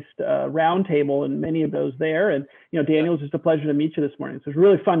Zero Waste Roundtable and many of those there. And, Daniel, it's just a pleasure to meet you this morning. So it's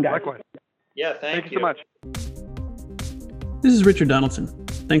really fun, guys. Likewise. Yeah, thank you so much. This is Richard Donaldson.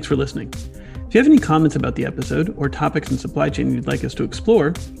 Thanks for listening. If you have any comments about the episode or topics in supply chain you'd like us to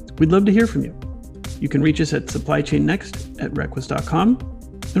explore, we'd love to hear from you. You can reach us at supplychainnext@requis.com.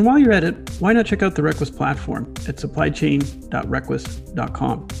 And while you're at it, why not check out the Requis platform at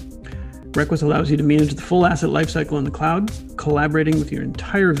supplychain.requis.com. Requis allows you to manage the full asset lifecycle in the cloud, collaborating with your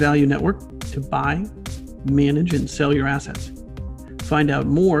entire value network to buy, manage, and sell your assets. Find out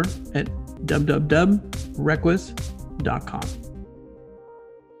more at www.requis.com.